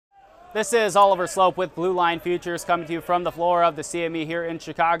This is Oliver Slope with Blue Line Futures coming to you from the floor of the CME here in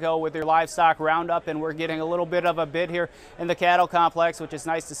Chicago with your livestock roundup, and we're getting a little bit of a bid here in the cattle complex, which is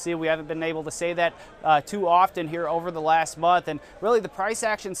nice to see. We haven't been able to say that too often here over the last month, and really the price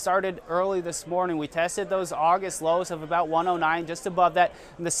action started early this morning. We tested those August lows of about 109, just above that,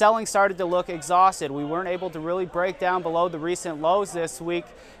 and the selling started to look exhausted. We weren't able to really break down below the recent lows this week.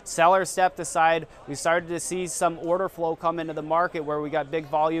 Sellers stepped aside. We started to see some order flow come into the market where we got big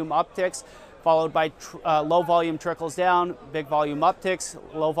volume upticks, followed by low volume trickles down, big volume upticks,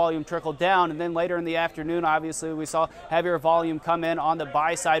 low volume trickle down, and then later in the afternoon, obviously, we saw heavier volume come in on the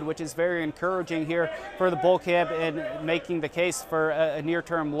buy side, which is very encouraging here for the bull camp and making the case for a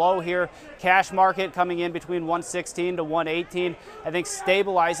near-term low here. Cash market coming in between 116 to 118, I think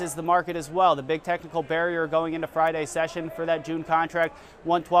stabilizes the market as well. The big technical barrier going into Friday session for that June contract,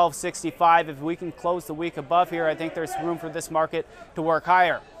 112.65. If we can close the week above here, I think there's room for this market to work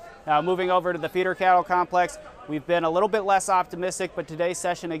higher. Now moving over to the feeder cattle complex, we've been a little bit less optimistic, but today's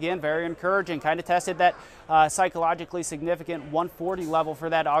session again very encouraging. Kind of tested that psychologically significant 140 level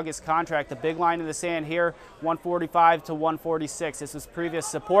for that August contract. The big line in the sand here, 145 to 146. This was previous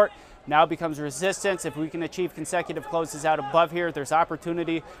support. Now becomes resistance. If we can achieve consecutive closes out above here, there's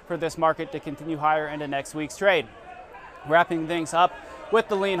opportunity for this market to continue higher into next week's trade. Wrapping things up with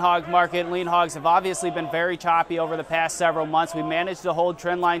the lean hog market. Lean hogs have obviously been very choppy over the past several months. We managed to hold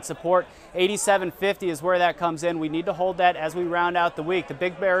trend line support. 87.50 is where that comes in. We need to hold that as we round out the week. The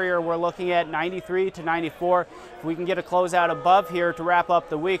big barrier we're looking at 93 to 94. If we can get a closeout above here to wrap up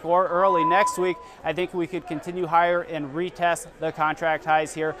the week or early next week, I think we could continue higher and retest the contract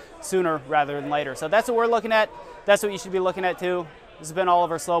highs here sooner rather than later. So that's what we're looking at. That's what you should be looking at too. This has been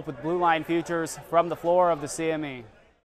Oliver Slope with Blue Line Futures from the floor of the CME.